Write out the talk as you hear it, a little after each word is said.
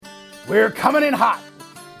We're coming in hot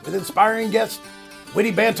with inspiring guests,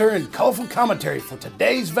 witty banter, and colorful commentary for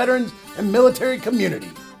today's veterans and military community.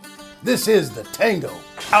 This is the Tango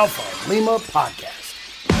Alpha Lima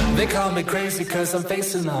podcast. They call me crazy cause I'm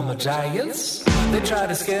facing all my giants. They try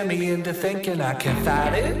to scare me into thinking I can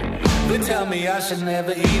fight it. They tell me I should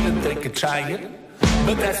never even think of trying.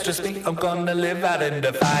 But that's just me, I'm gonna live out in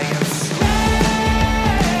defiance.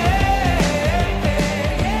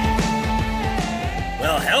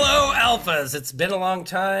 Well, hello, Alphas. It's been a long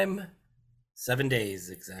time. 7 days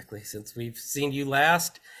exactly since we've seen you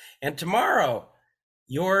last. And tomorrow,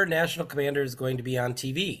 your national commander is going to be on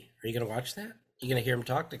TV. Are you going to watch that? Are you going to hear him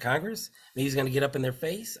talk to Congress? Maybe he's going to get up in their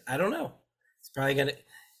face? I don't know.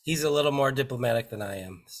 He's a little more diplomatic than I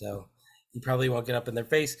am, so he probably won't get up in their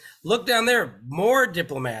face. Look down there, more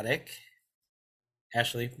diplomatic.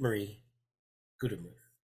 Ashley Marie Gutermuth.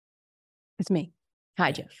 It's me.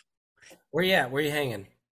 Hi, Jeff. Where you at? Where you hanging?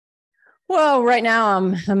 Well, right now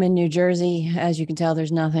I'm in New Jersey. As you can tell,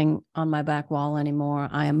 there's nothing on my back wall anymore.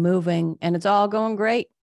 I am moving, and it's all going great.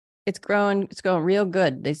 It's going real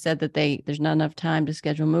good. They said that there's not enough time to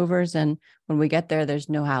schedule movers, and when we get there, there's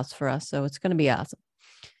no house for us. So it's going to be awesome.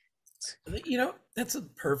 You know, that's a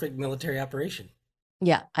perfect military operation.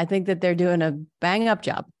 Yeah, I think that they're doing a bang up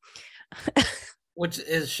job. Which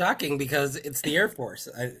is shocking because it's the Air Force.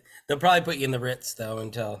 They'll probably put you in the Ritz though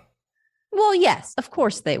until. Well, yes, of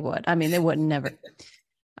course they would. I mean, they wouldn't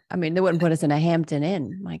put us in a Hampton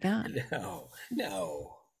Inn. My God.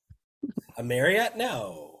 No. A Marriott?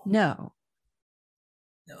 No.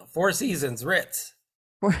 Four Seasons, Ritz.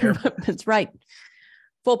 That's right.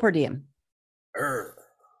 Full per diem. All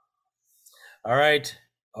right.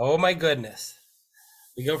 Oh my goodness.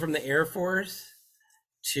 We go from the Air Force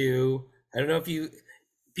to, I don't know if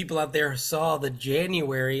people out there saw the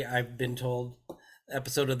January, I've been told,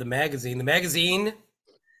 episode of the magazine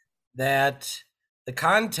that the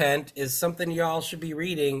content is something y'all should be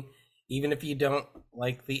reading, even if you don't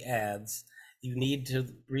like the ads. You need to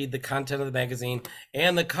read the content of the magazine,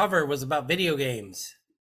 and the cover was about video gaming,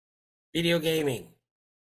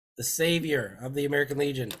 the savior of the American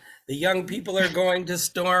Legion. The young people are going to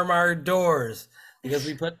storm our doors because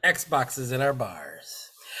we put Xboxes in our bars.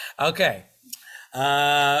 Okay.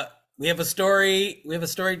 We have a story.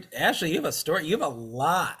 Ashley, you have a story. You have a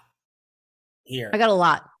lot here. I got a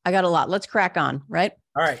lot. Let's crack on, right?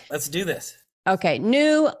 All right, let's do this. Okay.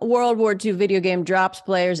 New World War II video game drops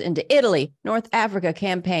players into Italy, North Africa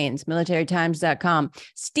campaigns, militarytimes.com.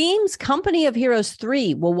 Steam's Company of Heroes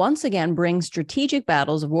 3 will once again bring strategic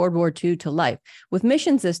battles of World War II to life, with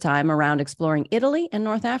missions this time around exploring Italy and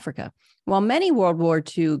North Africa. While many World War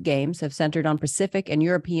II games have centered on Pacific and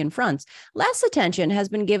European fronts, less attention has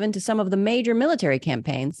been given to some of the major military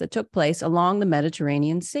campaigns that took place along the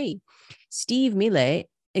Mediterranean Sea. Steve Millet,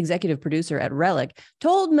 executive producer at Relic,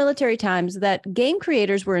 told Military Times that game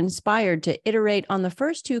creators were inspired to iterate on the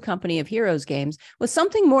first two Company of Heroes games with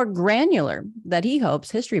something more granular that he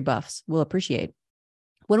hopes history buffs will appreciate.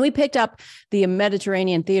 When we picked up the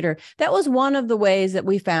Mediterranean theater, that was one of the ways that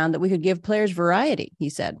we found that we could give players variety, he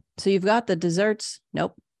said. So you've got the deserts.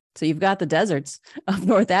 Nope. So you've got the deserts of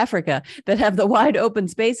North Africa that have the wide open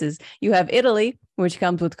spaces. You have Italy, which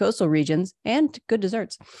comes with coastal regions and good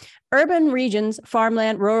deserts. Urban regions,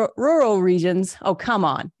 farmland, rural regions. Oh, come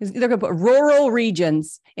on. They're going to put rural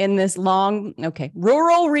regions in this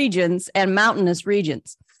rural regions and mountainous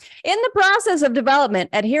regions. In the process of development,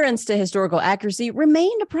 adherence to historical accuracy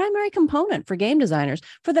remained a primary component for game designers.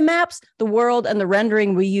 For the maps, the world, and the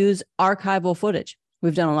rendering, we use archival footage.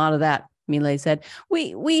 We've done a lot of that, Millet said.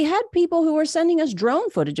 We had people who were sending us drone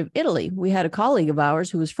footage of Italy. We had a colleague of ours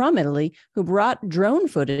who was from Italy who brought drone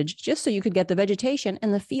footage just so you could get the vegetation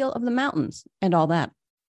and the feel of the mountains and all that.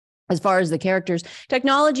 As far as the characters,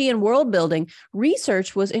 technology, and world building,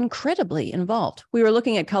 research was incredibly involved. We were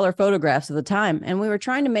looking at color photographs of the time, and we were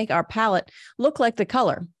trying to make our palette look like the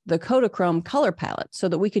Kodachrome color palette, so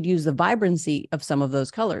that we could use the vibrancy of some of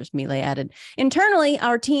those colors, Millet added. Internally,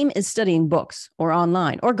 our team is studying books or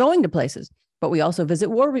online or going to places, but we also visit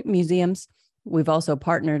war museums. We've also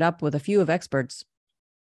partnered up with a few of experts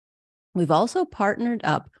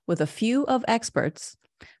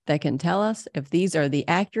that can tell us if these are the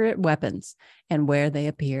accurate weapons and where they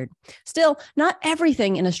appeared. Still, not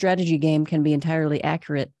everything in a strategy game can be entirely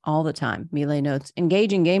accurate all the time, Millet notes.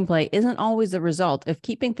 Engaging gameplay isn't always the result of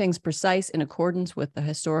keeping things precise in accordance with the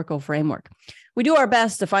historical framework. We do our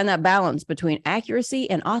best to find that balance between accuracy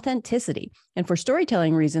and authenticity. And for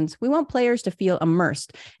storytelling reasons, we want players to feel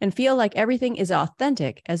immersed and feel like everything is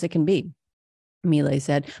authentic as it can be, Millet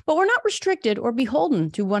said. But we're not restricted or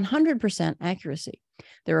beholden to 100% accuracy.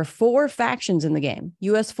 There are 4 factions in the game: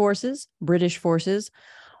 U.S. forces, British forces,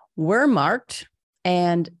 Wehrmacht,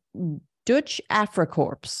 and Dutch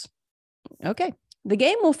Afrikorps. Okay. The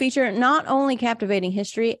game will feature not only captivating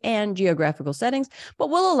history and geographical settings,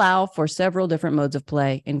 but will allow for several different modes of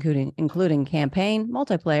play, including campaign,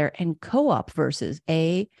 multiplayer, and co-op versus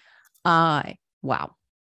AI. Wow.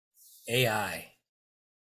 AI.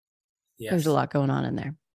 Yes. There's a lot going on in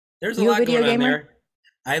there. There's a lot going on there.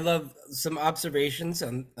 I love some observations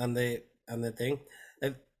on the thing.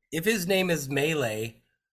 If his name is Melee,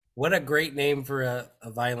 what a great name for a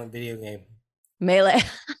violent video game. Melee.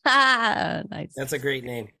 Nice. That's a great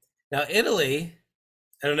name. Now, Italy,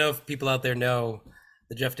 I don't know if people out there know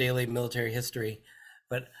the Jeff Daly military history,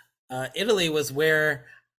 but Italy was where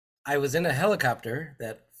I was in a helicopter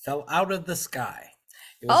that fell out of the sky.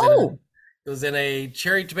 It was in a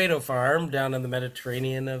cherry tomato farm down in the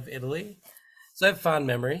Mediterranean of Italy. So I have fond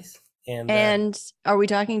memories. And are we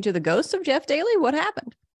talking to the ghost of Jeff Daly? What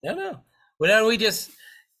happened? No. Well,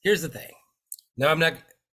 here's the thing. No, I'm not.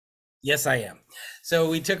 Yes, I am. So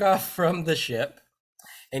we took off from the ship,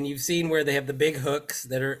 and you've seen where they have the big hooks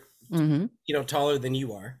that are, taller than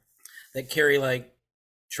you are, that carry like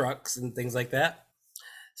trucks and things like that.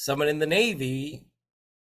 Someone in the Navy,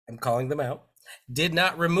 I'm calling them out, did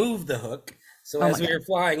not remove the hook. So as we were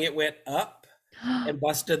flying, it went up and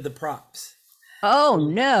busted the props. Oh,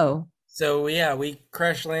 no. So, yeah, we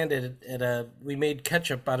crash landed we made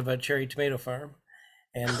ketchup out of a cherry tomato farm.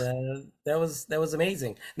 And that was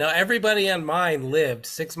amazing. Now, everybody on mine lived.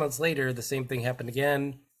 6 months later, the same thing happened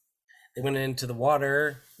again. They went into the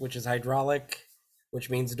water, which is hydraulic, which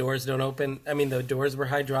means doors don't open. I mean, the doors were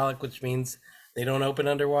hydraulic, which means they don't open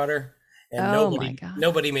underwater. And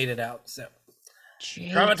nobody made it out. So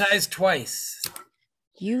Jeez. Traumatized twice.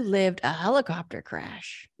 You lived a helicopter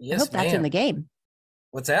crash. Yes, I hope that's in the game.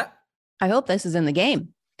 What's that? I hope this is in the game.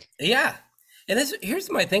 Yeah. And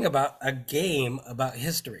here's my thing about a game about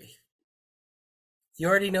history. You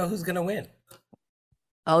already know who's going to win.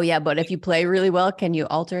 Oh, yeah. But if you play really well, can you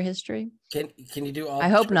alter history? Can you do all? I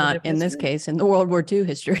hope not in this case, in the World War II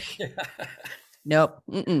history. Nope.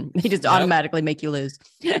 They just automatically make you lose.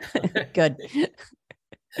 Good.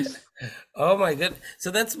 Oh, my goodness.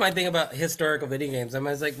 So that's my thing about historical video games. I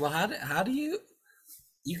was like, well, how do you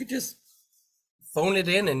could just phone it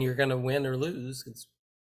in and you're going to win or lose. It's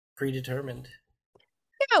predetermined.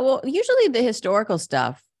 Yeah, well, usually the historical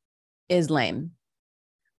stuff is lame,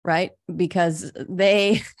 right? Because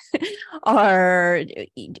they are,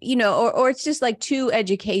 or it's just like too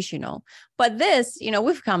educational. But this,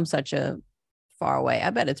 we've come such a far way.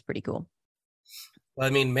 I bet it's pretty cool. Well,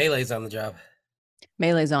 I mean, Melee's on the job.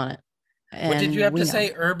 Melee's on it. What did you have to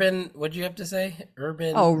say? Urban? What did you have to say?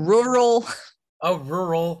 Urban? Oh, rural. Oh,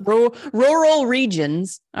 rural. Rural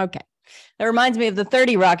regions. Okay. That reminds me of the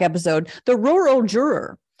 30 Rock episode, The Rural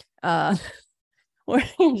Juror. Where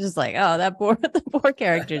you're just like, oh, the poor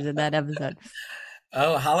characters in that episode.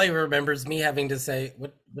 Oh, Holly remembers me having to say,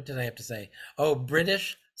 what did I have to say? Oh,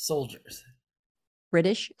 British soldiers.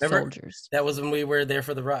 British soldiers. That was when we were there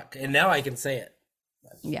for the Rock. And now I can say it.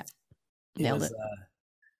 Yeah. Nailed it.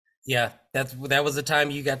 Yeah, that was the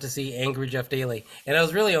time you got to see angry Jeff Daly. And I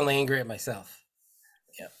was really only angry at myself.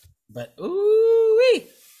 Yeah. But ooh-wee,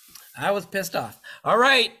 I was pissed off. All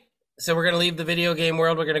right. So we're going to leave the video game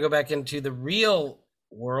world. We're going to go back into the real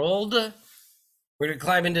world. We're going to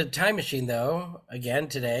climb into the time machine, though, again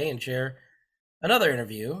today and share another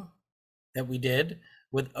interview that we did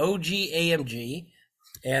with OG AMG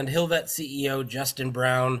and Hilvet CEO Justin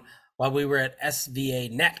Brown while we were at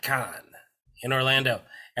SVA NetCon in Orlando.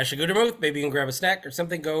 Ashley Gutermuth, maybe you can grab a snack or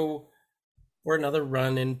something, go for another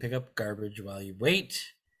run and pick up garbage while you wait.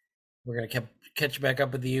 We're going to catch back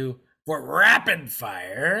up with you for rapid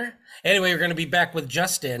fire. Anyway, we're going to be back with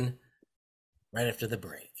Justin right after the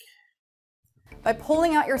break. By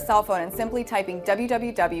pulling out your cell phone and simply typing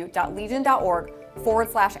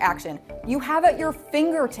www.legion.org/action, you have at your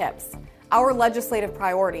fingertips our legislative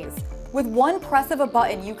priorities. With one press of a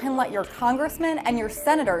button, you can let your congressmen and your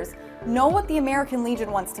senators know what the American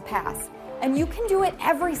Legion wants to pass, and you can do it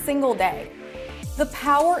every single day. The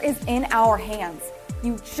power is in our hands.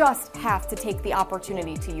 You just have to take the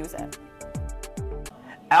opportunity to use it.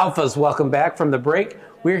 Alphas, welcome back from the break.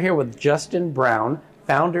 We're here with Justin Brown,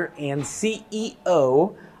 founder and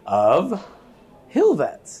CEO of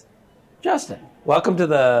Hilvets. Justin, welcome to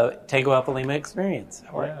the Tango Alpha Lima experience.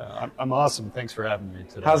 Yeah, I'm awesome. Thanks for having me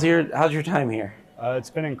today. How's your time here?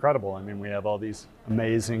 It's been incredible. I mean, we have all these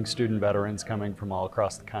amazing student veterans coming from all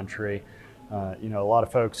across the country. A lot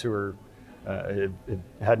of folks who are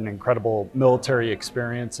had an incredible military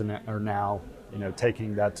experience and are now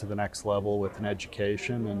taking that to the next level with an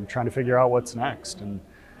education and trying to figure out what's next. And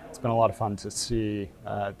it's been a lot of fun to see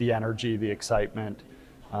the energy, the excitement,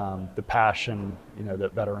 the passion,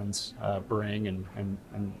 that veterans bring, and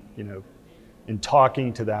in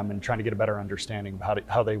talking to them and trying to get a better understanding of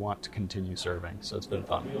how they want to continue serving. So it's been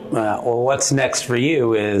fun. Well, what's next for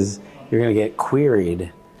you is you're going to get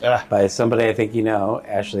queried by somebody I think you know,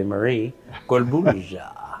 Ashley Marie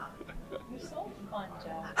Golbuja. You're so fun,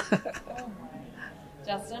 Jeff. Oh my.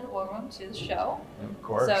 Justin, welcome to the show. Of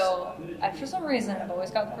course. So, for some reason, I've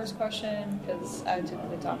always got the first question because I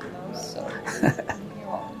typically talk the most. So, you're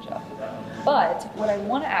welcome, Jeff. But what I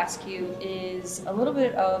want to ask you is a little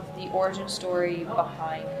bit of the origin story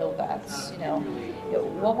behind Hillvets.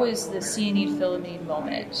 What was the see a need, fill a need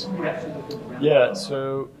moment? Yeah.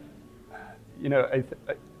 So,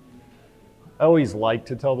 I always like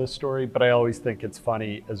to tell this story, but I always think it's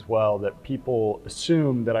funny as well that people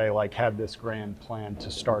assume that I had this grand plan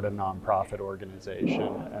to start a nonprofit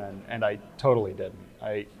organization, and I totally didn't.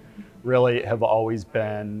 I really have always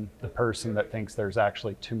been the person that thinks there's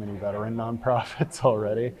actually too many veteran nonprofits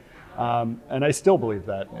already, and I still believe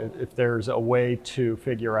that. If there's a way to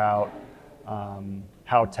figure out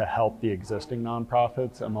how to help the existing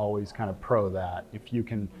nonprofits, I'm always kind of pro that. If you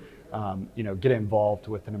can get involved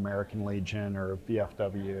with an American Legion or a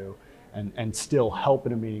VFW and still help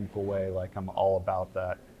in a meaningful way, I'm all about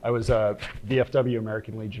that. I was a VFW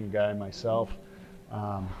American Legion guy myself,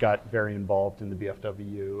 got very involved in the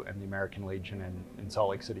VFW and the American Legion in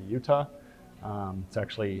Salt Lake City, Utah. I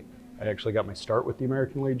actually got my start with the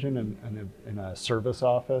American Legion in a service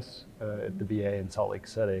office at the VA in Salt Lake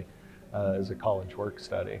City as a college work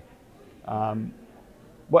study.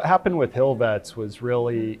 What happened with Hillvets was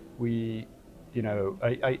really,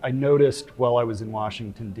 I noticed while I was in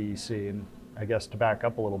Washington, D.C., and I guess to back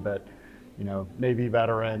up a little bit, Navy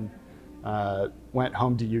veteran, went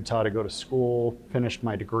home to Utah to go to school, finished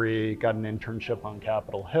my degree, got an internship on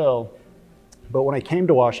Capitol Hill. But when I came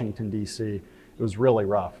to Washington, D.C., it was really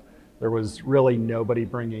rough. There was really nobody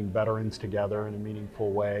bringing veterans together in a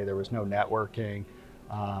meaningful way. There was no networking.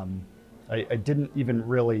 I didn't even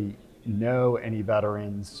really know any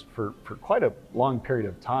veterans for quite a long period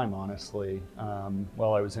of time, honestly,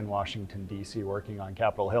 while I was in Washington, D.C. working on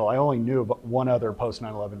Capitol Hill. I only knew about one other post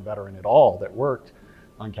 9/11 veteran at all that worked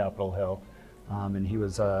on Capitol Hill, and he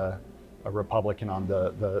was a Republican on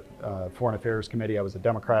the Foreign Affairs Committee. I was a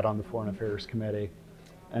Democrat on the Foreign Affairs Committee.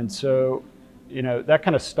 And so, that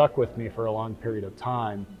kind of stuck with me for a long period of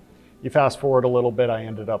time. You fast forward a little bit, I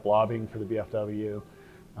ended up lobbying for the VFW.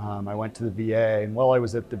 I went to the VA, and while I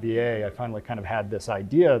was at the VA, I finally kind of had this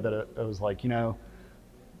idea that I was like, I'm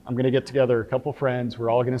going to get together a couple friends. We're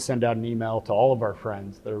all going to send out an email to all of our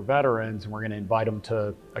friends that are veterans, and we're going to invite them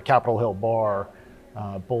to a Capitol Hill bar,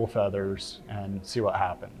 Bullfeathers, and see what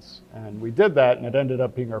happens. And we did that, and it ended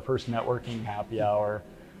up being our first networking happy hour.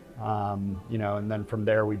 And then from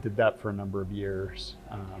there, we did that for a number of years.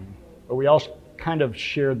 But we all kind of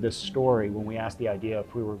shared this story when we asked the idea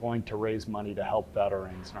if we were going to raise money to help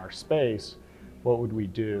veterans in our space, what would we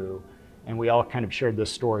do? And we all kind of shared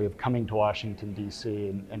this story of coming to Washington, D.C.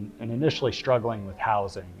 and initially struggling with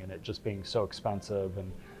housing and it just being so expensive.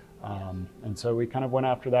 And so we kind of went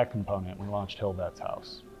after that component. We launched Hillvets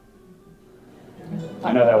House.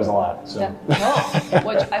 I know that was a lot. So. Yeah.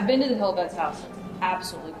 No, I've been to the Hillvets House. It's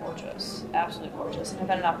absolutely gorgeous, absolutely gorgeous. And I've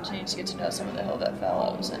had an opportunity to get to know some of the Hillvet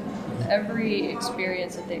fellows, and every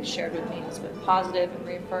experience that they've shared with me has been positive and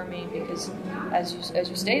reaffirming. Because, as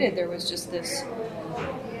you stated, there was just this: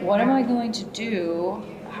 what am I going to do?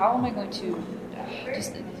 How am I going to?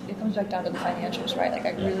 Just it comes back down to the financials, right?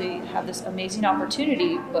 I really have this amazing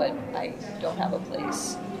opportunity, but I don't have a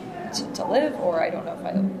place to live, or I don't know if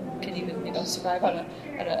I can even survive on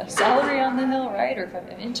a salary on the Hill, right? Or if I'm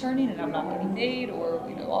interning and I'm not getting paid, or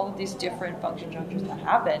all of these different function junctures that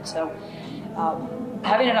happen. So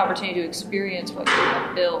having an opportunity to experience what you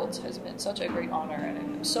have built has been such a great honor, and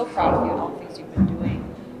I'm so proud of you and all the things you've been doing.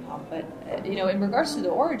 But in regards to the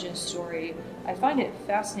origin story, I find it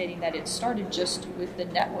fascinating that it started just with the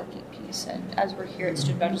networking piece. And as we're here at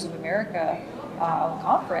Student Veterans of America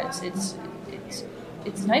conference,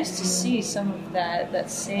 it's nice to see some of that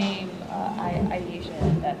same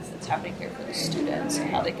ideation that's happening here for the students, and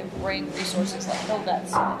how they can bring resources like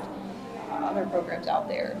Hillvets and other programs out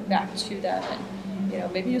there back to them.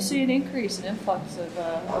 And maybe you'll see an increase, an influx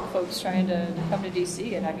of folks trying to come to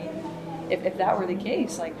DC. And I mean, if that were the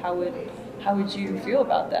case, how would you feel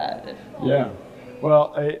about that? Yeah,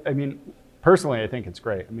 well, I mean, personally, I think it's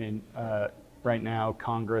great. I mean, right now,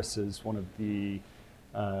 Congress is one of the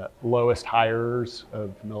lowest hirers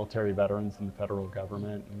of military veterans in the federal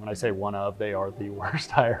government. And when I say one of, they are the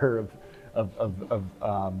worst hire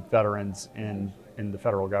of veterans in the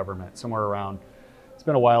federal government. Somewhere around, it's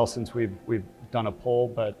been a while since we've done a poll,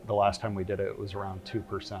 but the last time we did it, it was around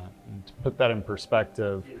 2%. And to put that in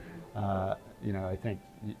perspective, I think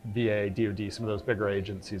VA, DoD, some of those bigger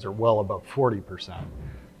agencies are well above 40%.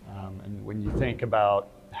 And when you think about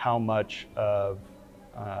how much of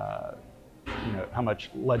how much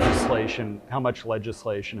legislation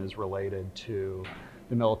is related to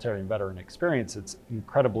the military and veteran experience, it's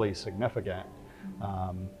incredibly significant.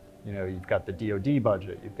 You've got the DoD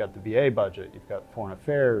budget, you've got the VA budget, you've got foreign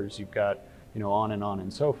affairs, you've got, on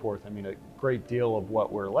and so forth. I mean, a great deal of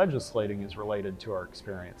what we're legislating is related to our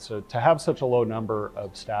experience. So to have such a low number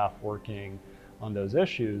of staff working on those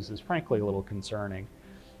issues is frankly a little concerning.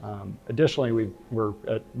 Additionally, we're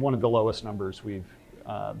at one of the lowest numbers we've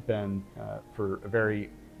been for a very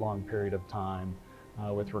long period of time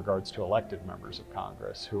with regards to elected members of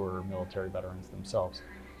Congress who are military veterans themselves.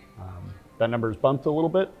 That number's bumped a little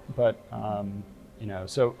bit, but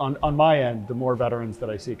so on my end, the more veterans that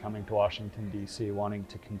I see coming to Washington, D.C. wanting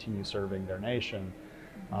to continue serving their nation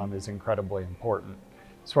is incredibly important.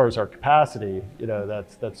 As far as our capacity,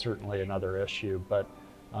 that's certainly another issue, but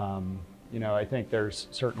I think there's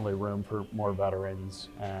certainly room for more veterans,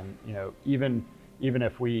 and even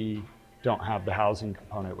if we don't have the housing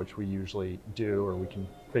component, which we usually do, or we can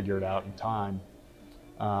figure it out in time,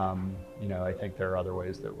 I think there are other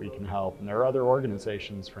ways that we can help, and there are other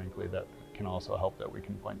organizations, frankly, that can also help, that we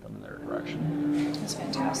can point them in their direction. That's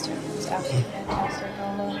fantastic. It's absolutely fantastic.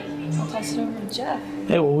 I'll toss it over to Jeff.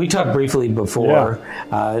 Hey, well, we talked briefly before,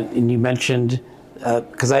 and you mentioned,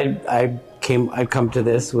 because I've come to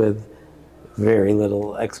this with very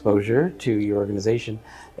little exposure to your organization,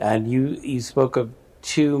 and you spoke of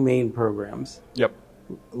two main programs. Yep.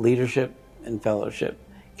 Leadership and fellowship.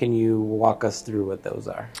 Can you walk us through what those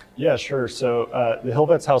are? Yeah, sure. So the Hill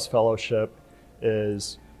Vets House Fellowship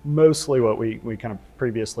is mostly what we kind of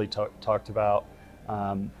previously talked about.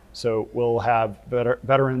 So we'll have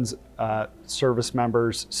veterans, service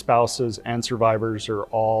members, spouses, and survivors are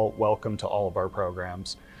all welcome to all of our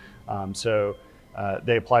programs. So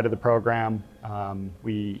they apply to the program.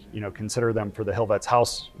 We consider them for the Hill Vets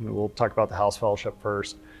House. We'll talk about the House Fellowship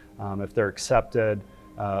first. If they're accepted,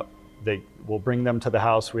 we'll bring them to the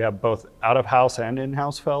house. We have both out-of-house and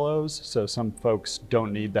in-house fellows. So some folks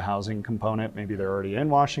don't need the housing component. Maybe they're already in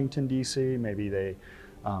Washington, D.C. Maybe they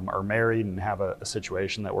are married and have a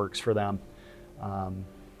situation that works for them.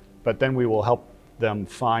 But then we will help them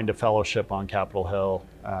find a fellowship on Capitol Hill.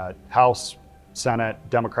 House, Senate,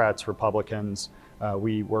 Democrats, Republicans.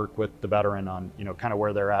 We work with the veteran on kind of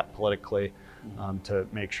where they're at politically to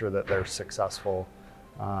make sure that they're successful.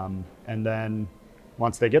 And then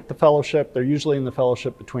once they get the fellowship, they're usually in the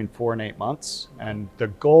fellowship between 4 and 8 months. And the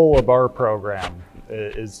goal of our program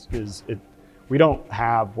is we don't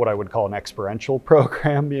have what I would call an experiential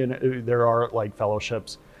program. There are like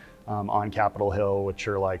fellowships on Capitol Hill, which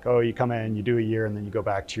are like, oh, you come in, you do a year, and then you go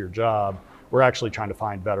back to your job. We're actually trying to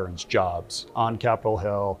find veterans jobs on Capitol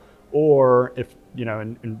Hill, or if,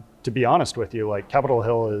 and to be honest with you, like Capitol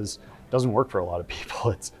Hill doesn't work for a lot of people.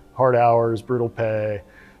 It's hard hours, brutal pay.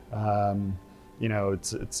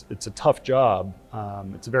 It's a tough job.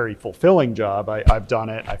 It's a very fulfilling job. I've done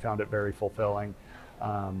it. I found it very fulfilling,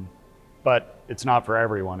 but it's not for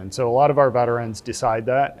everyone. And so a lot of our veterans decide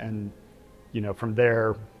that, and from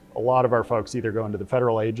there, a lot of our folks either go into the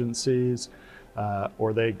federal agencies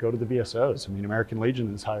or they go to the VSOs. I mean, American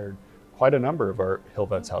Legion has hired quite a number of our Hill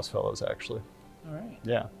Vets House Fellows, actually. All right.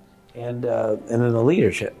 Yeah. And then the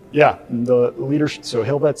leadership. Yeah, the leadership. So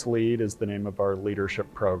Hill Vets Lead is the name of our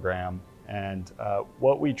leadership program. And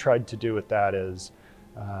what we tried to do with that is,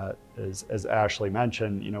 as Ashley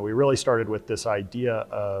mentioned, we really started with this idea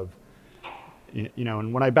of,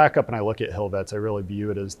 and when I back up and I look at Hill Vets, I really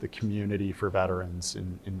view it as the community for veterans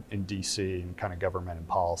in DC and kind of government and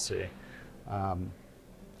policy.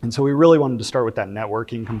 And so we really wanted to start with that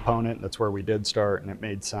networking component. That's where we did start, and it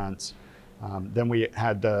made sense. Then we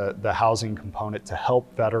had the housing component to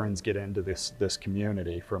help veterans get into this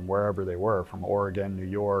community from wherever they were, from Oregon, New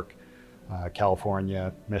York,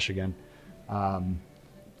 California, Michigan, and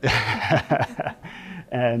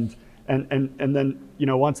then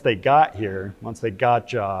once they got here, once they got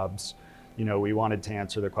jobs, we wanted to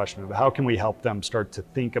answer the question of how can we help them start to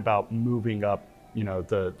think about moving up,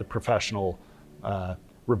 the professional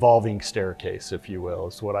revolving staircase, if you will,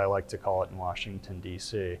 is what I like to call it in Washington,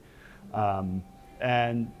 D.C.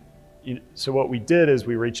 And so what we did is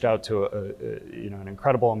we reached out to an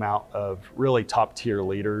incredible amount of really top tier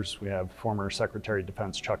leaders. We have former Secretary of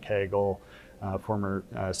Defense Chuck Hagel, former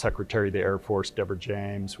Secretary of the Air Force Deborah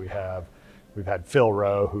James. We've had Phil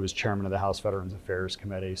Rowe, who is chairman of the House Veterans Affairs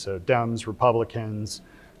Committee. So Dems, Republicans,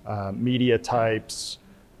 media types,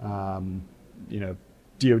 DOD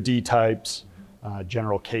types.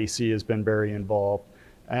 General Casey has been very involved,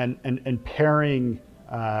 and pairing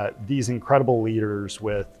these incredible leaders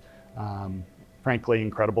with, frankly,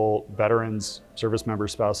 incredible veterans, service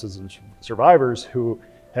members, spouses, and survivors who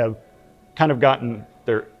have kind of gotten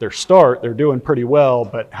their start. They're doing pretty well,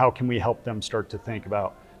 but how can we help them start to think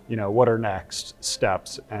about, what are next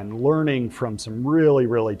steps, and learning from some really,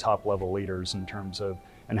 really top level leaders in terms of,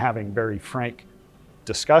 and having very frank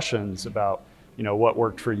discussions about, what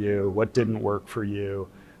worked for you, what didn't work for you,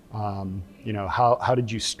 how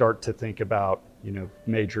did you start to think about,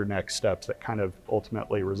 major next steps that kind of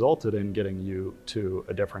ultimately resulted in getting you to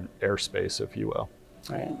a different airspace, if you will.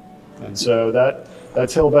 Right. And so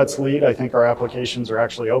that's HillVet's lead. I think our applications are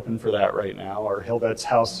actually open for that right now. Our HillVet's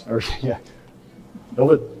house,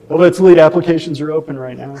 HillVet's lead applications are open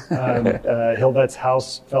right now. HillVet's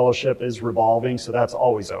House Fellowship is revolving, so that's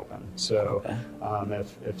always open. So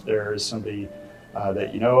if there is somebody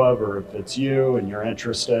that you know of, or if it's you and you're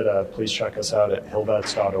interested, please check us out at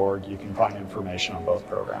hillvets.org. You can find information on both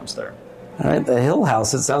programs there. All right, the Hill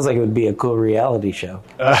House, it sounds like it would be a cool reality show.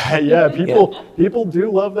 People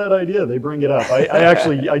do love that idea. They bring it up.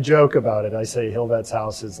 I joke about it. I say HillVet's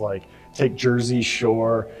House is like, take Jersey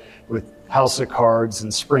Shore with House of Cards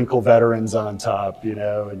and sprinkle veterans on top, and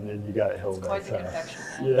then you got HillVet's House.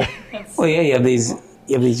 Yeah. Well, you have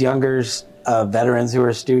these younger veterans who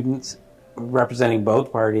are students representing both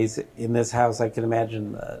parties in this house. I can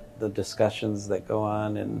imagine the discussions that go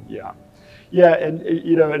on. And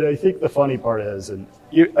and I think the funny part is,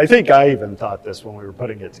 I think I even thought this when we were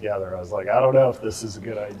putting it together. I was like, I don't know if this is a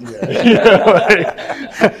good idea.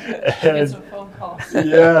 And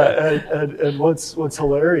what's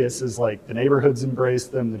hilarious is, like, the neighborhoods embrace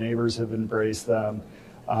them, the neighbors have embraced them.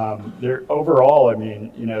 They're overall,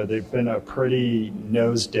 they've been a pretty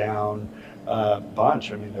nose down bunch.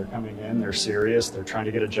 They're coming in, they're serious, they're trying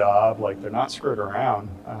to get a job, like, they're not screwed around.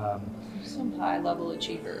 Some high-level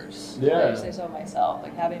achievers. Yeah. I say so myself.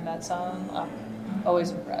 Like, having met some, I'm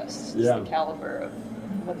always impressed. Just the caliber of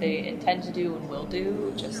what they intend to do and will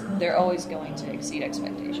do. Just, they're always going to exceed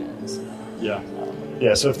expectations. Yeah.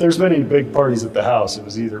 So if there's been any big parties at the house, it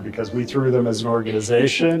was either because we threw them as an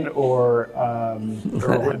organization, or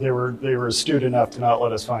they were astute enough to not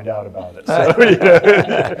let us find out about it. So,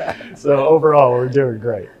 so overall, we're doing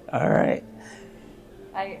great. All right.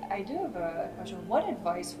 I do have a question. What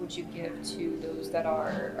advice would you give to those that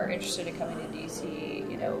are interested in coming to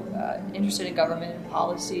DC, interested in government and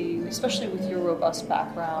policy, especially with your robust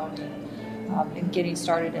background and getting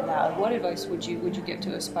started in that? What advice would you give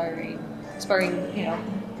to aspiring,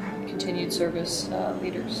 continued service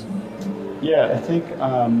leaders? Yeah, I think,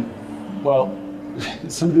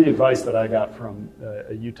 some of the advice that I got from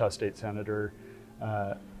a Utah State Senator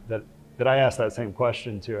that I asked that same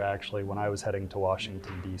question to, actually, when I was heading to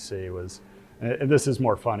Washington, D.C. was, and this is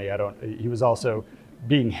more funny, he was also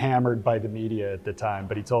being hammered by the media at the time,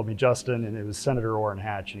 but he told me, Justin, and it was Senator Orrin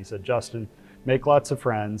Hatch, and he said, Justin, make lots of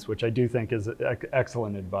friends, which I do think is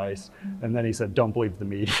excellent advice. And then he said, don't believe the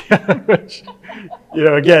media, which,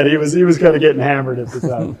 again, he was kind of getting hammered at the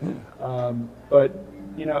time. But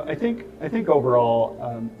I think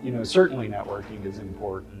overall, certainly networking is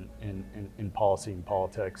important in policy and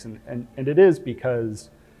politics, and it is because,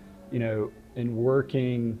 in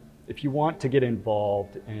working, if you want to get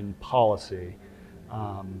involved in policy,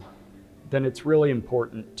 then it's really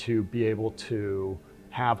important to be able to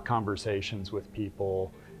have conversations with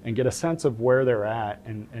people and get a sense of where they're at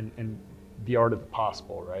and the art of the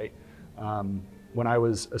possible, right? When I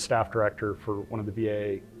was a staff director for one of the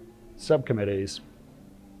VA subcommittees,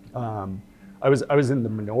 I was in the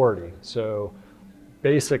minority. So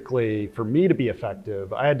basically, for me to be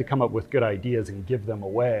effective, I had to come up with good ideas and give them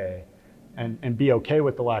away, and be okay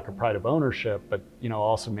with the lack of pride of ownership, but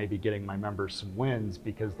also maybe getting my members some wins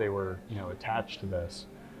because they were attached to this.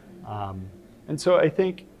 And so I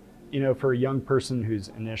think, for a young person who's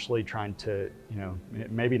initially trying to,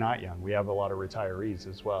 maybe not young, we have a lot of retirees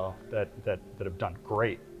as well that have done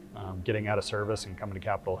great getting out of service and coming to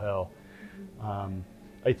Capitol Hill.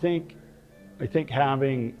 I think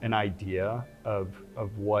having an idea of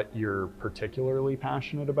what you're particularly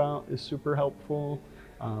passionate about is super helpful,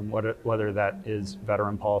 whether that is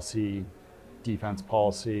veteran policy, defense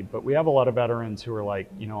policy, but we have a lot of veterans who are like,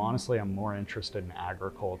 honestly, I'm more interested in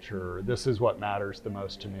agriculture. This is what matters the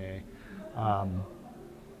most to me.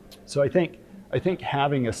 So I think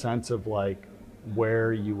having a sense of like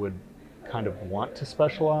where you would kind of want to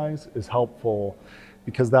specialize is helpful,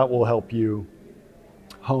 because that will help you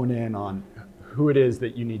hone in on who it is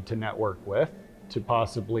that you need to network with to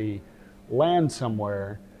possibly land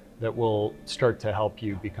somewhere that will start to help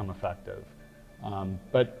you become effective.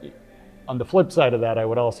 But on the flip side of that, I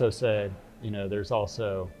would also say, there's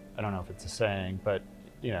also, I don't know if it's a saying, but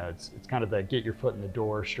it's kind of the get your foot in the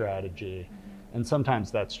door strategy. And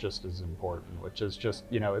sometimes that's just as important, which is just,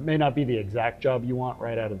 it may not be the exact job you want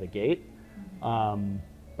right out of the gate.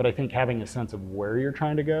 But I think having a sense of where you're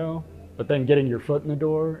trying to go, but then getting your foot in the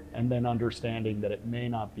door and then understanding that it may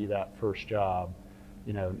not be that first job.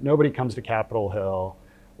 Nobody comes to Capitol Hill,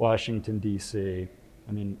 Washington, D.C.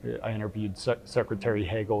 I mean, I interviewed Secretary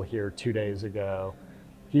Hagel here 2 days ago.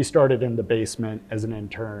 He started in the basement as an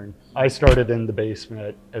intern. I started in the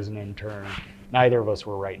basement as an intern. Neither of us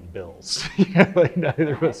were writing bills. Like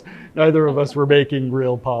neither of us were making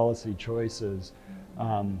real policy choices.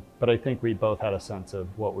 But I think we both had a sense of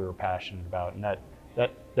what we were passionate about, and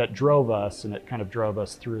that drove us, and it kind of drove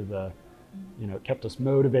us through the, it kept us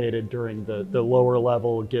motivated during the lower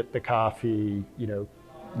level, get the coffee,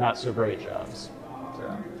 not so great jobs.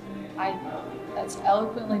 So. That's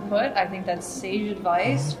eloquently put. I think that's sage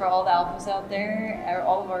advice for all the alphas out there,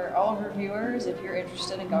 all of our viewers. If you're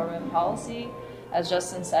interested in government policy, as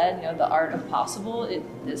Justin said, the art of possible,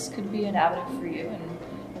 this could be an avenue for you. And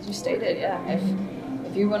as you stated,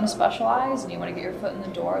 if you want to specialize and you want to get your foot in the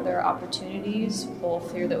door, there are opportunities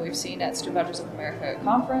both here that we've seen at Student Veterans of America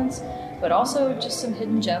conference, but also just some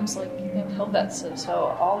hidden gems like HillVets.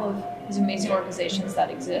 So all of these amazing organizations that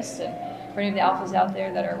exist, and for any of the alphas out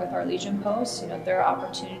there that are with our Legion posts, there are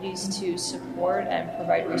opportunities to support and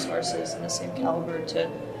provide resources in the same caliber to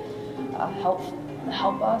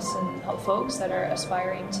help us and help folks that are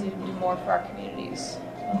aspiring to do more for our communities.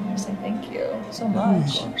 I want to say thank you so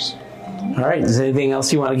much. All right. Is there anything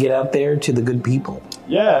else you want to get out there to the good people?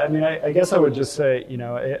 Yeah, I mean, I guess I would just say,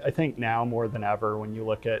 I think now more than ever, when you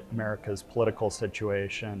look at America's political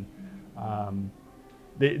situation,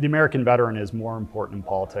 the American veteran is more important in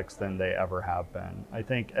politics than they ever have been. I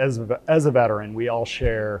think as a veteran, we all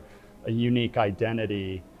share a unique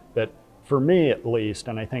identity that, for me at least,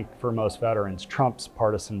 and I think for most veterans, trumps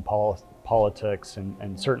partisan politics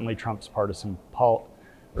and certainly trumps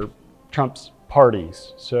trumps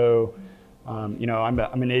parties. So, I'm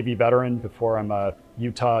a Navy veteran before I'm a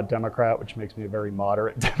Utah Democrat, which makes me a very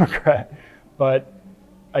moderate Democrat. But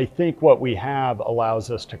I think what we have allows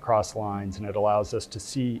us to cross lines, and it allows us to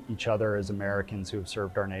see each other as Americans who have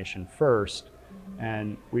served our nation first.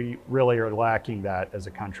 And we really are lacking that as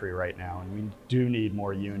a country right now. And we do need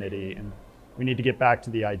more unity. And we need to get back to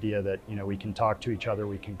the idea that, we can talk to each other,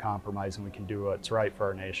 we can compromise, and we can do what's right for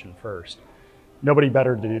our nation first. Nobody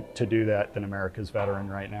better to do that than America's veteran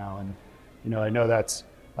right now. And, I know that's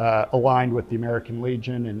aligned with the American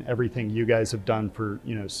Legion and everything you guys have done for,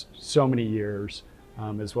 so many years,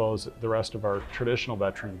 as well as the rest of our traditional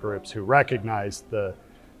veteran groups who recognize the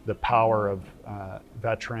power of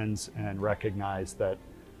veterans and recognize that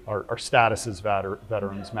our status as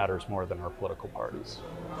veterans matters more than our political parties.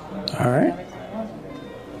 All right.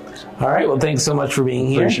 All right. Well, thanks so much for being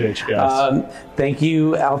here. Appreciate you guys. Thank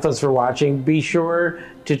you, Alphas, for watching. Be sure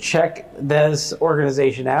to check this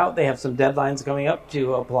organization out. They have some deadlines coming up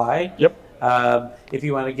to apply. Yep. If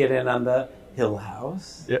you want to get in on the Hill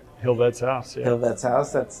House. Yep. HillVets House. Yeah. HillVets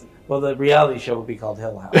House. The reality show will be called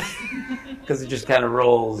Hill House because it just kind of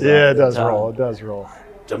rolls. Yeah, it does roll. It does roll.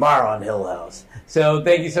 Tomorrow on Hill House. So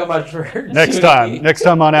thank you so much for next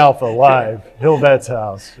time on Alpha Live, HillVets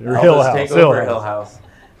House or Alphas Hill House. Take over Hill House.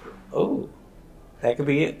 Oh, that could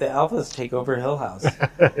be it. The Alphas take over Hill House.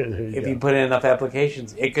 If you put in enough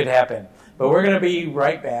applications, it could happen. But we're going to be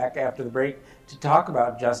right back after the break to talk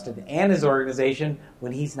about Justin and his organization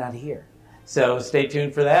when he's not here. So stay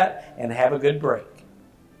tuned for that and have a good break.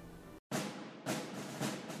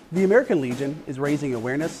 The American Legion is raising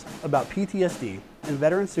awareness about PTSD and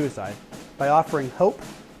veteran suicide by offering hope,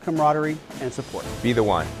 camaraderie, and support. Be the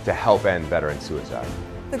one to help end veteran suicide.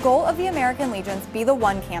 The goal of the American Legion's Be the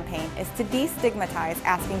One campaign is to destigmatize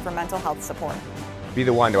asking for mental health support. Be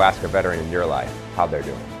the one to ask a veteran in your life how they're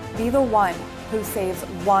doing. Be the one who saves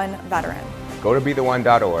one veteran. Go to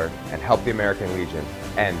BeTheOne.org and help the American Legion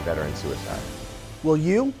end veteran suicide. Will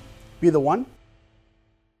you be the one?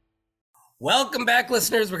 Welcome back,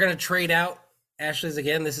 listeners. We're going to trade out Ashley's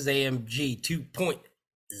again. This is AMG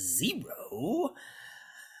 2.0.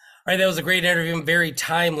 All right, that was a great interview and very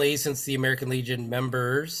timely since the American Legion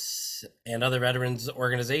members and other veterans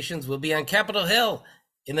organizations will be on Capitol Hill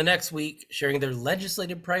in the next week sharing their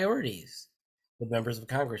legislative priorities with members of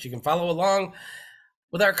Congress. You can follow along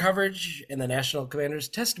with our coverage and the National Commander's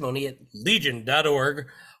testimony at legion.org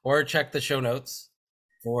or check the show notes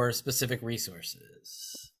for specific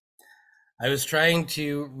resources. I was trying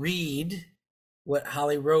to read what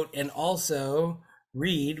Holly wrote and also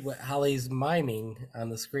read what Holly's miming on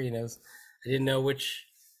the screen. I didn't know which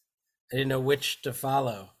to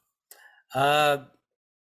follow.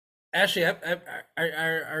 Ashley,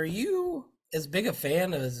 are you as big a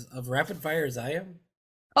fan of Rapid Fire as I am?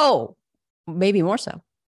 Oh, maybe more so.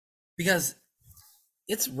 Because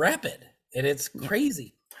it's rapid and it's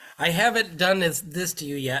crazy. I haven't done this to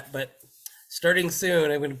you yet, but starting soon,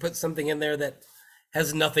 I'm going to put something in there that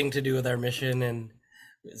has nothing to do with our mission and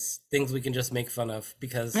things we can just make fun of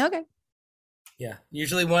because okay. Yeah,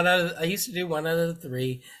 usually I used to do 1 out of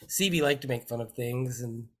 3. CB liked to make fun of things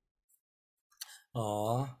and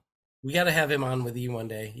we got to have him on with you one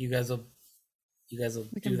day. You guys will do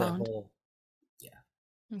that whole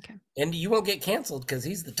okay. And you won't get canceled because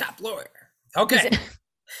he's the top lawyer. Okay.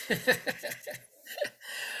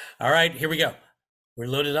 All right, here we go. We're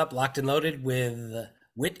loaded up, locked and loaded with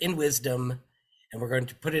wit and wisdom. And we're going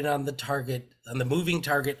to put it on the moving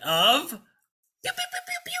target of pew, pew, pew,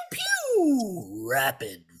 pew, pew, pew,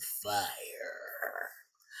 rapid fire.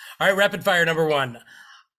 All right, rapid fire number 1.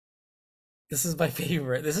 This is my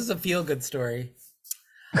favorite. This is a feel-good story.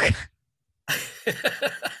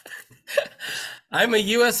 I'm a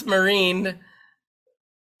U.S. Marine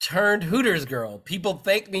turned Hooters girl. People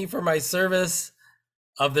thank me for my service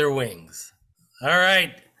of their wings. All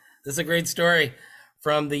right, this is a great story.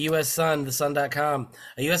 From the U.S. Sun, thesun.com.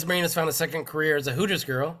 A U.S. Marine has found a second career as a Hooters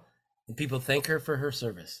girl, and people thank her for her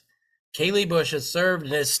service. Kaylee Bush has served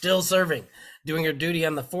and is still serving, doing her duty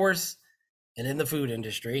on the force and in the food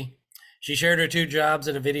industry. She shared her 2 jobs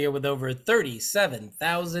in a video with over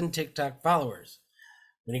 37,000 TikTok followers.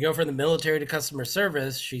 When you go from the military to customer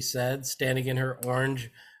service, she said, standing in her orange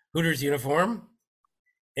Hooters uniform,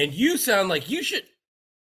 and you sound like you should.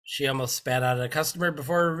 She almost spat out at a customer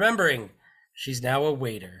before remembering. She's now a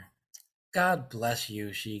waiter. God bless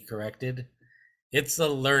you, she corrected. It's a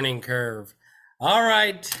learning curve. All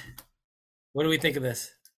right. What do we think of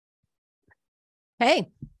this?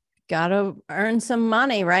 Hey, gotta earn some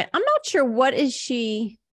money, right? I'm not sure what is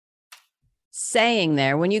she saying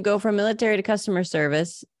there. When you go from military to customer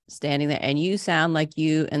service, standing there, and you sound like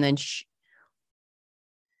you, and then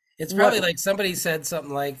it's probably like somebody said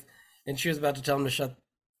something like, and she was about to tell him to shut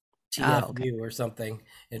TFU or something,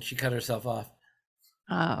 and she cut herself off.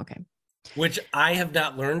 Oh, okay. Which I have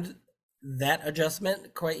not learned that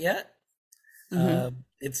adjustment quite yet.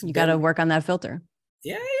 Mm-hmm. You got to work on that filter.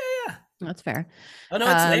 Yeah. That's fair. Oh no,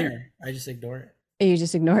 it's there. I just ignore it. You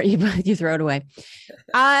just ignore it. You throw it away.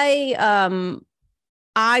 I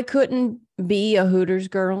couldn't be a Hooters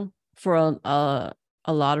girl for a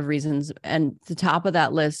lot of reasons, and the top of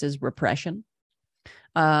that list is repression.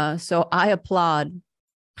 So I applaud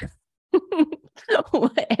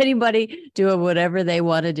anybody doing whatever they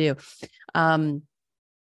want to do.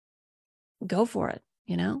 Go for it,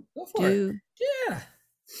 Go for it. Yeah.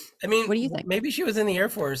 I mean, what do you think? Maybe she was in the Air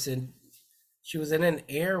Force and she was in an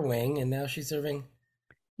air wing and now she's serving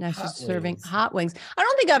hot wings. I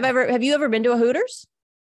don't think have you ever been to a Hooters?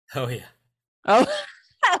 Oh yeah. Oh,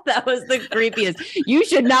 that was the creepiest. You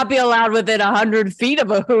should not be allowed within 100 feet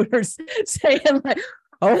of a Hooters saying like,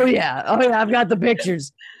 Oh yeah, I've got the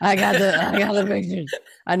pictures. I got the pictures.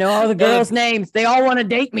 I know all the girls' names. They all want to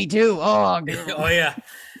date me too. Oh yeah.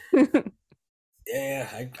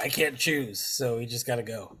 Yeah, I can't choose, so we just got to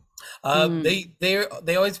go.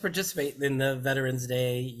 They always participate in the Veterans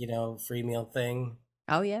Day, free meal thing.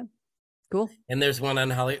 Oh yeah, cool. And there was one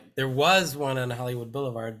on Hollywood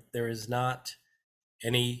Boulevard. There is not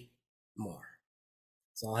any more.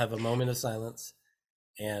 So I'll have a moment of silence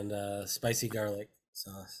and spicy garlic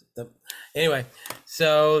sauce. Anyway,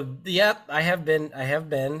 so yep, I have been.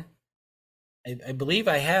 I believe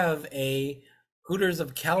I have a Hooters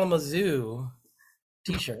of Kalamazoo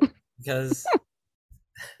t-shirt because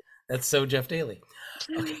that's so Jeff Daly.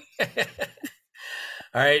 Okay.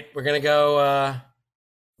 All right, we're gonna go.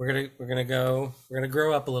 We're gonna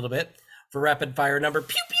grow up a little bit for rapid fire number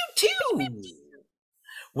pew pew 2.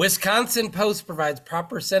 Wisconsin Post provides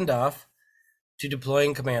proper send-off to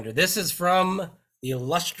deploying commander. This is from the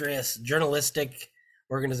illustrious journalistic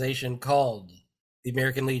organization called the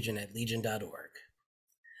American Legion at legion.org.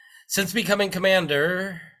 Since becoming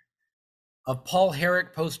commander of Paul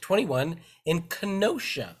Herrick Post 21 in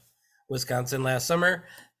Kenosha, Wisconsin last summer,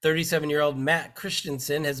 37-year-old Matt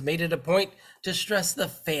Christensen has made it a point to stress the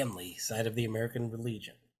family side of the American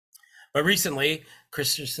Legion. But recently,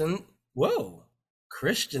 Christensen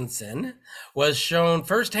was shown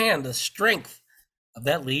firsthand the strength of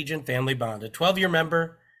that Legion family bond. A 12-year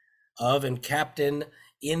member of and captain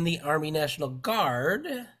in the Army National Guard,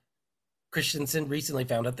 Christensen recently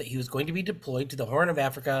found out that he was going to be deployed to the Horn of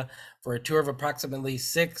Africa for a tour of approximately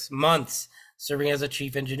 6 months, serving as a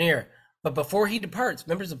chief engineer. But before he departs,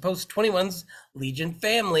 members of Post 21's Legion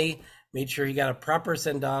family made sure he got a proper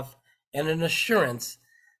send-off and an assurance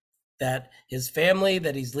that his family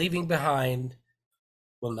that he's leaving behind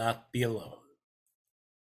will not be alone.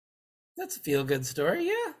 That's a feel-good story,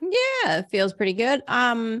 yeah. Yeah, it feels pretty good.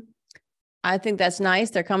 I think that's nice.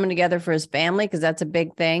 They're coming together for his family because that's a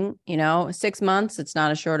big thing. 6 months, it's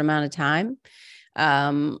not a short amount of time.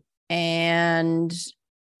 And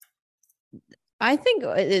I think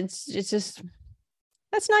it's just,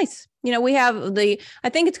 that's nice. We have I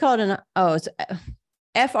think it's called it's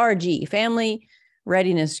FRG, Family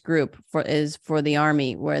Readiness Group for the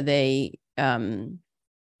Army, where they kind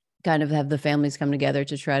of have the families come together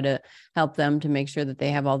to try to help them to make sure that they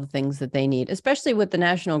have all the things that they need, especially with the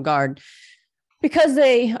National Guard, because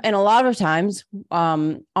they, and a lot of times,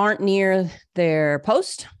 aren't near their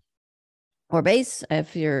post or base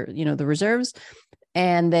if you're, the reserves,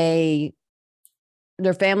 and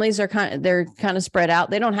their families are kind of spread out.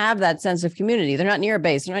 They don't have that sense of community. They're not near a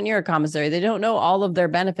base. They're not near a commissary. They don't know all of their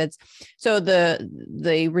benefits. So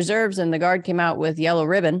the reserves and the Guard came out with Yellow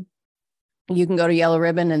Ribbon. You can go to Yellow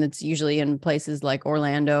Ribbon, and it's usually in places like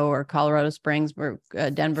Orlando or Colorado Springs or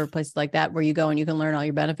Denver, places like that, where you go and you can learn all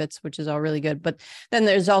your benefits, which is all really good. But then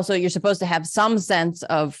there's also, you're supposed to have some sense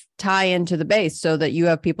of tie into the base so that you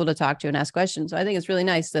have people to talk to and ask questions. So I think it's really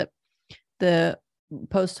nice that the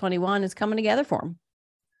Post 21 is coming together for them.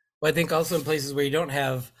 Well, I think also in places where you don't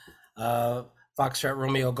have Foxtrot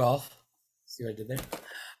Romeo Golf. See what I did there?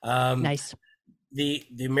 Nice. The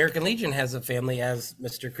American Legion has a family, as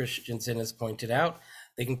Mr. Christensen has pointed out.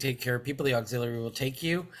 They can take care of people. The auxiliary will take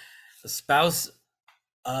you. The spouse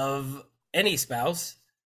of any spouse,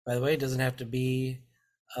 by the way, it doesn't have to be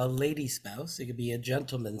a lady spouse. It could be a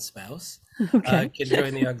gentleman's spouse. Okay. Can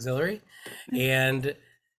join the auxiliary. And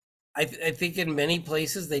I think in many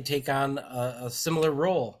places they take on a similar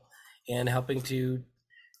role in helping to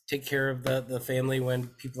take care of the family when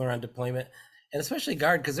people are on deployment. And especially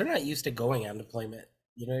Guard, because they're not used to going on deployment.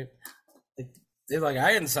 They're like,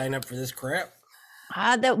 I didn't sign up for this crap.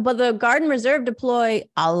 But the Guard and Reserve deploy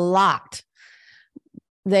a lot.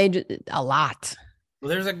 A lot.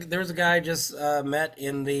 Well, there's a guy I just met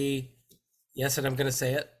in the, yes, and I'm going to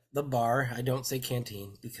say it, the bar. I don't say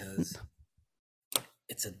canteen because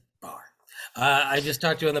it's a bar. I just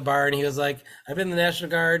talked to him in the bar, and he was like, I've been in the National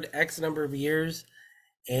Guard X number of years,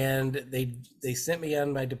 and they sent me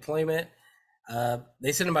on my deployment.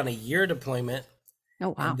 They sent him on a year deployment.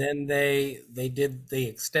 Oh, wow. And then they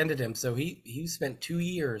extended him. So he spent 2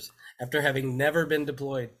 years after having never been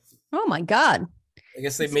deployed. Oh my God. I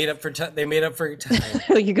guess they made up for time.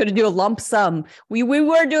 You're going to do a lump sum. We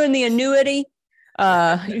were doing the annuity,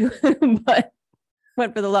 but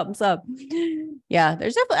went for the lump sum. Yeah,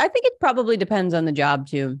 there's definitely, I think it probably depends on the job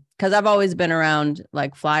too. Cause I've always been around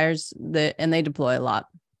like flyers and they deploy a lot.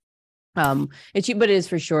 But it is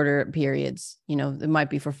for shorter periods. It might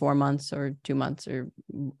be for 4 months or 2 months or,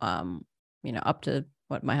 up to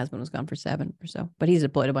what my husband was gone for 7 or so, but he's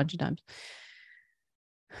deployed a bunch of times.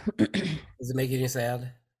 Is it making you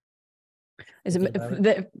sad?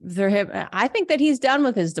 I think that he's done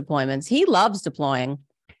with his deployments. He loves deploying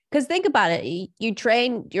because think about it. You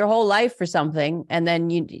train your whole life for something and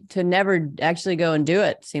then to never actually go and do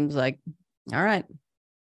it seems like, all right,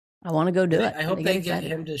 I want to go do it. I hope they get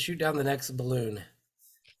him to shoot down the next balloon.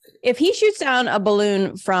 If he shoots down a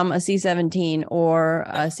balloon from a C-17 or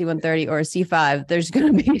a C-130 or a C-5, there's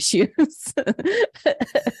going to be issues.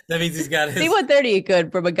 That means he's got his C-130 he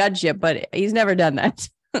could from a gunship, but he's never done that.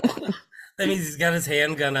 That means he's got his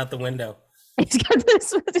handgun out the window. He's got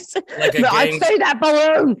this. Like I say that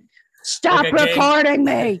balloon. Stop like recording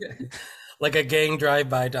me. Like a gang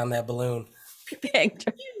drive-by on that balloon.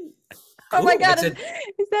 Oh my God.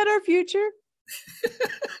 Is that our future?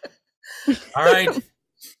 All right.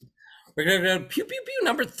 We're going to go pew, pew, pew,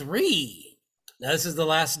 number 3. Now, this is the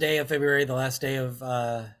last day of February, the last day of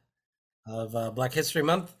Black History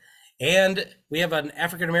Month. And we have an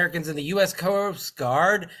African Americans in the U.S. Coast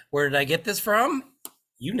Guard. Where did I get this from?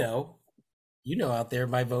 You know out there,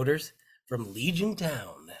 my voters, from Legion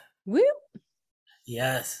Town. Woo.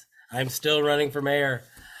 Yes, I'm still running for mayor.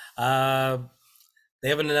 They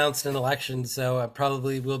haven't announced an election, so I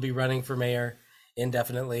probably will be running for mayor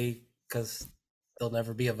indefinitely because there'll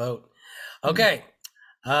never be a vote. Okay.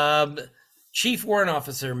 Chief Warrant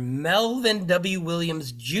Officer Melvin W.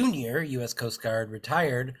 Williams Jr., U.S. Coast Guard,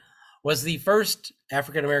 retired, was the first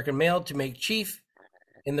African-American male to make chief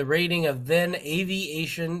in the rating of then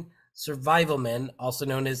Aviation Survivalmen, also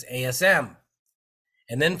known as ASM.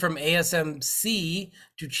 And then from ASM-C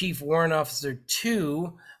to Chief Warrant Officer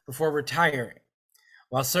 2 before retiring.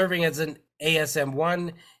 While serving as an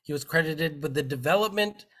ASM-1, he was credited with the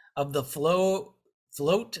development of the float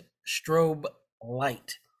strobe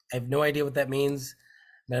light. I have no idea what that means.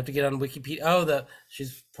 I'm gonna have to get on Wikipedia. Oh,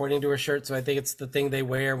 she's pointing to her shirt, so I think it's the thing they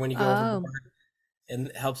wear when you go overboard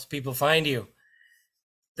and helps people find you.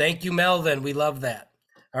 Thank you, Melvin. We love that.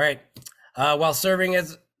 All right. While serving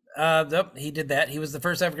as he did that. He was the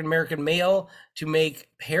first African American male to make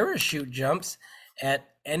parachute jumps at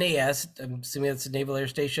NAS, I'm assuming that's the Naval Air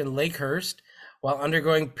Station, Lakehurst, while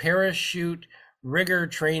undergoing parachute rigger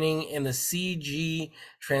training in the CG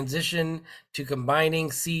transition to combining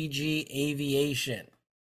CG aviation.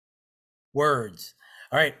 Words.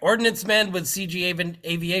 All right. Ordnance men with CG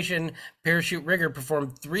aviation parachute rigger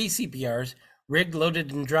performed 3 CPRs, rigged,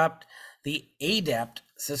 loaded, and dropped the ADAPT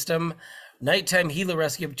system, nighttime helo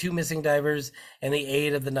rescue of 2 missing divers, and the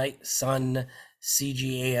aid of the Night Sun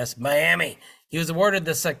CGAS Miami. He was awarded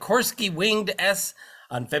the Sikorsky Winged S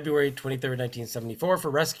on February 23, 1974 for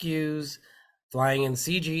rescues flying in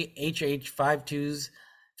CG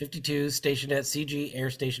HH-52s stationed at CG Air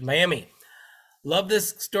Station Miami. Love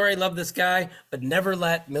this story, love this guy, but never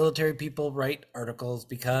let military people write articles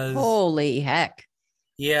because... Holy heck.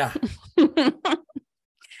 Yeah. There's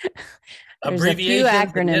a few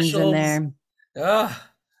acronyms initials, in there.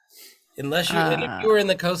 Unless and if you were in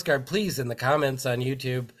the Coast Guard, please, in the comments on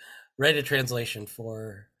YouTube, write a translation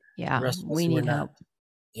for the rest of us we who are need not help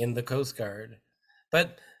in the Coast Guard.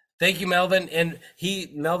 But thank you, Melvin. And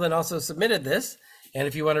Melvin also submitted this. And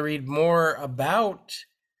if you want to read more about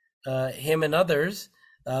him and others,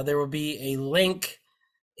 there will be a link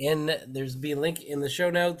in the show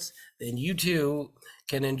notes. And you too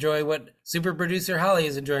can enjoy what super producer Holly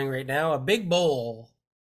is enjoying right now, a big bowl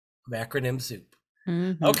of acronym soup.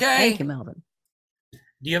 Mm-hmm. Okay. Thank you, Melvin.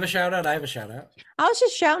 Do you have a shout out? I have a shout out. I was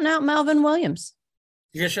just shouting out Melvin Williams.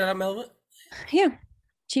 You gonna shout out Melvin? Yeah.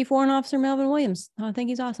 Chief Warrant Officer Melvin Williams. I think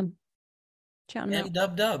he's awesome. Shouting out.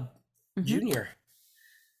 M-Dub Jr.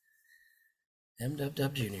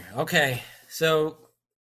 M-Dub Jr. Okay. So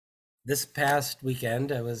this past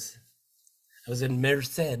weekend I was in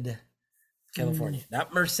Merced, California.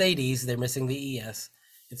 Not Mercedes, they're missing the ES.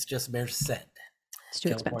 It's just Merced. It's too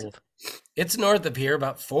expensive. It's north of here,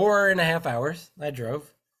 about 4.5 hours. I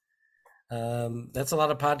drove. That's a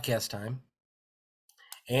lot of podcast time.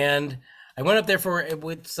 And I went up there for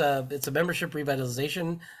it's a membership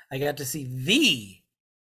revitalization. I got to see the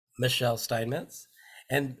Michelle Steinmetz.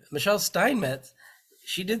 And Michelle Steinmetz,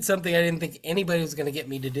 she did something I didn't think anybody was going to get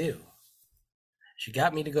me to do. She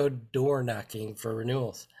got me to go door knocking for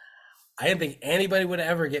renewals. I didn't think anybody would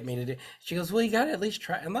ever get me to do. She goes, well, you got to at least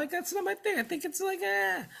try. I'm like, that's not my thing. I think it's like,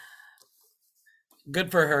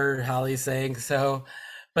 good for her, Holly's saying. So,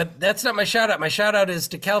 but that's not my shout out. My shout out is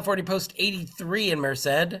to California Post 83 in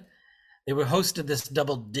Merced. They were hosted this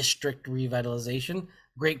double district revitalization.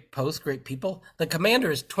 Great post, great people. The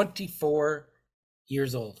commander is 24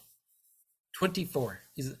 years old. 24.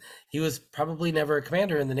 He was probably never a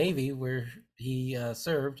commander in the Navy where he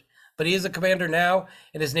served, but he is a commander now,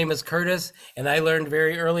 and his name is Curtis. And I learned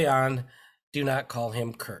very early on, do not call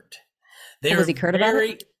him Kurt. Was he curt about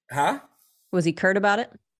it? Huh? Was he curt about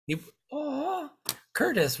it?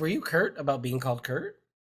 Curtis, were you curt about being called Kurt?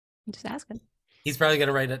 I'm just asking. He's probably going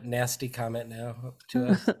to write a nasty comment now to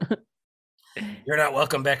us. You're not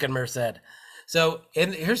welcome back in Merced. So,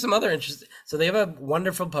 and here's some other interesting. So they have a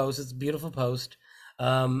wonderful post. It's a beautiful post.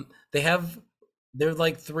 They're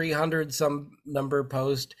like 300 some number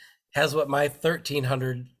post. Has what my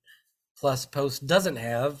 1300 plus post doesn't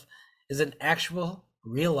have, is an actual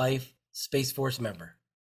real life Space Force member.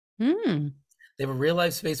 They have a real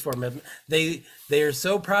life Space Force member. They are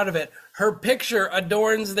so proud of it. Her picture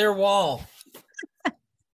adorns their wall.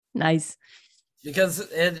 Nice. Because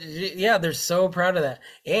they're so proud of that.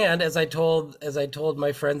 And as I told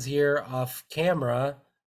my friends here off camera,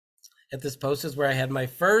 at this post is where I had my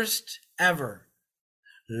first ever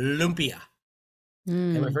lumpia.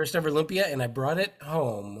 And my first ever lumpia, and I brought it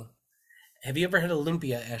home. Have you ever had a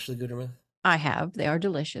lumpia, Ashley Guterman? I have. They are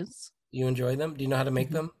delicious. You enjoy them? Do you know how to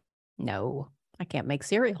make them? No, I can't make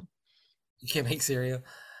cereal. You can't make cereal?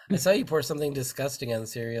 I saw you pour something disgusting on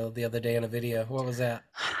cereal the other day in a video. What was that?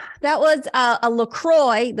 That was a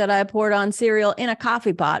LaCroix that I poured on cereal in a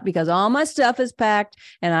coffee pot because all my stuff is packed.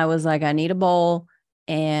 And I was like, I need a bowl.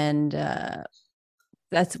 And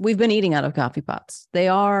we've been eating out of coffee pots. They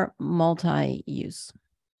are multi-use.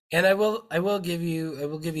 And I will give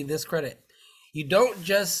you this credit. You don't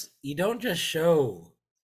just show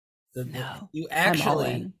you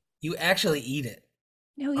actually eat it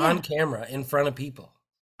on camera in front of people.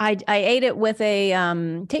 I ate it with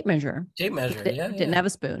a tape measure. Didn't have a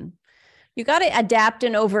spoon. You got to adapt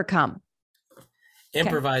and overcome.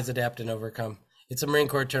 Improvise, adapt, and overcome. It's a Marine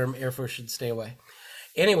Corps term. Air Force should stay away.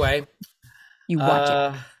 Anyway, you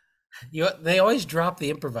watch it. They always drop the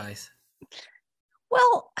improvise.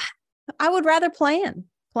 Well, I would rather plan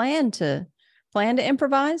to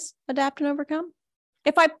improvise, adapt, and overcome.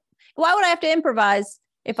 Why would I have to improvise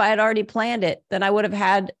if I had already planned it? Then I would have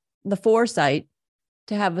had the foresight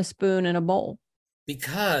to have a spoon and a bowl.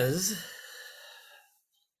 Because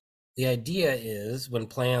the idea is when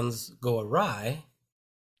plans go awry,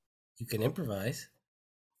 you can improvise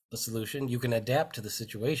a solution, you can adapt to the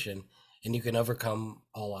situation, and you can overcome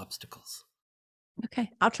all obstacles. Okay,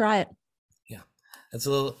 I'll try it. Yeah, that's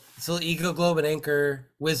a little Eagle Globe and Anchor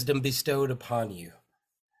wisdom bestowed upon you.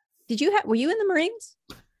 Were you in the Marines?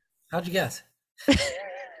 How'd you guess?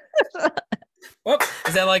 Well,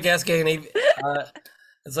 is that like asking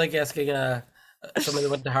it's like asking somebody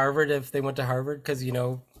that went to Harvard if they went to Harvard because in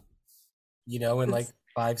like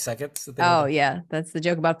 5 seconds. Yeah, that's the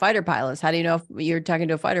joke about fighter pilots. How do you know if you're talking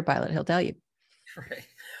to a fighter pilot? He'll tell you. Right.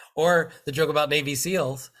 Or the joke about Navy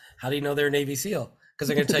SEALs. How do you know they're a Navy SEAL? Because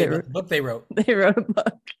they're going to tell you about the book they wrote. They wrote a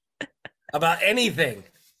book about anything.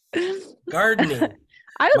 Gardening.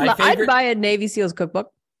 I'd buy a Navy SEALs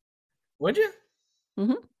cookbook. Would you?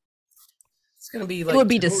 Mm-hmm. It's going to be like... It would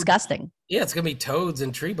be disgusting. Yeah, it's going to be toads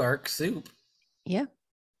and tree bark soup. Yeah.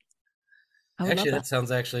 Actually, that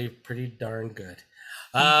sounds actually pretty darn good.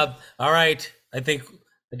 All right. I think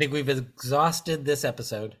we've exhausted this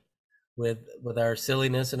episode with our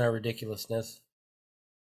silliness and our ridiculousness.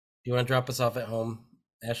 Do you want to drop us off at home,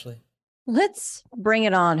 Ashley? Let's bring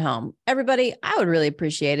it on home. Everybody, I would really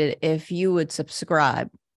appreciate it if you would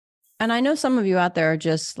subscribe. And I know some of you out there are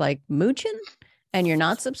just like mooching and you're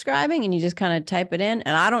not subscribing and you just kind of type it in.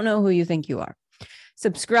 And I don't know who you think you are.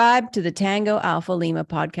 Subscribe to the Tango Alpha Lima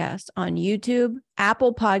podcast on YouTube,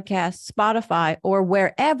 Apple Podcasts, Spotify, or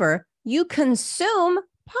wherever you consume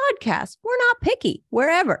podcasts. We're not picky,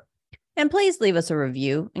 wherever. And please leave us a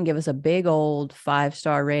review and give us a big old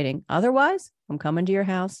 5-star rating. Otherwise, I'm coming to your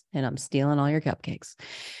house and I'm stealing all your cupcakes.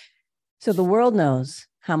 So the world knows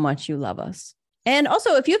how much you love us. And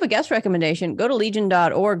also, if you have a guest recommendation, go to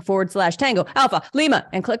legion.org/Tango Alpha Lima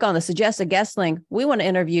and click on the suggest a guest link. We want to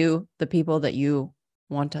interview the people that you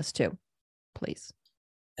want us to, please.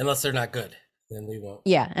 Unless they're not good, then we won't.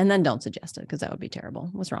 Yeah, and then don't suggest it because that would be terrible.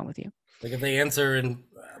 What's wrong with you? Like if they answer in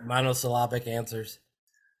monosyllabic answers.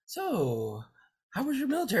 So, how was your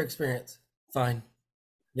military experience? Fine.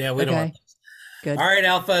 Yeah, we don't want those. Good. All right,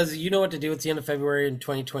 Alphas, you know what to do. It's the end of February in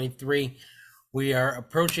 2023. We are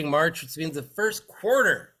approaching March, which means the first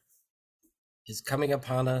quarter is coming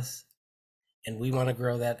upon us, and we want to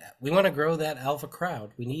grow that. We want to grow that alpha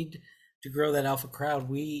crowd. We need to grow that alpha crowd.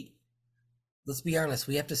 Let's be honest,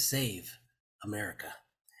 we have to save America,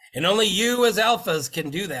 and only you as alphas can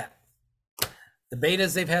do that. The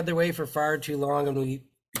betas, they've had their way for far too long, and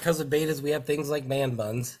because of betas, we have things like man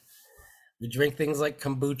buns. We drink things like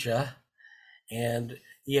kombucha, and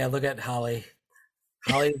yeah, look at Holly.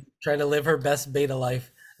 Holly trying to live her best beta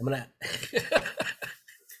life. I'm gonna.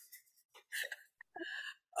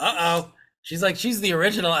 She's the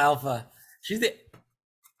original alpha. She's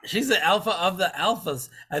the alpha of the alphas.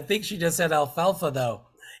 I think she just said alfalfa though.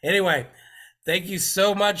 Anyway, thank you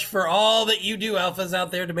so much for all that you do, alphas out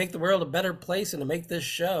there, to make the world a better place and to make this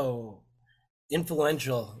show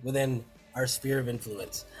influential within our sphere of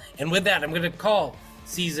influence. And with that, I'm going to call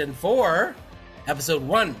season 4, episode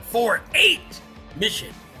 148.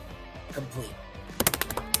 Mission complete.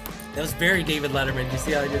 That was very David Letterman. You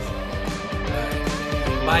see how I just...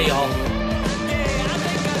 Bye, y'all.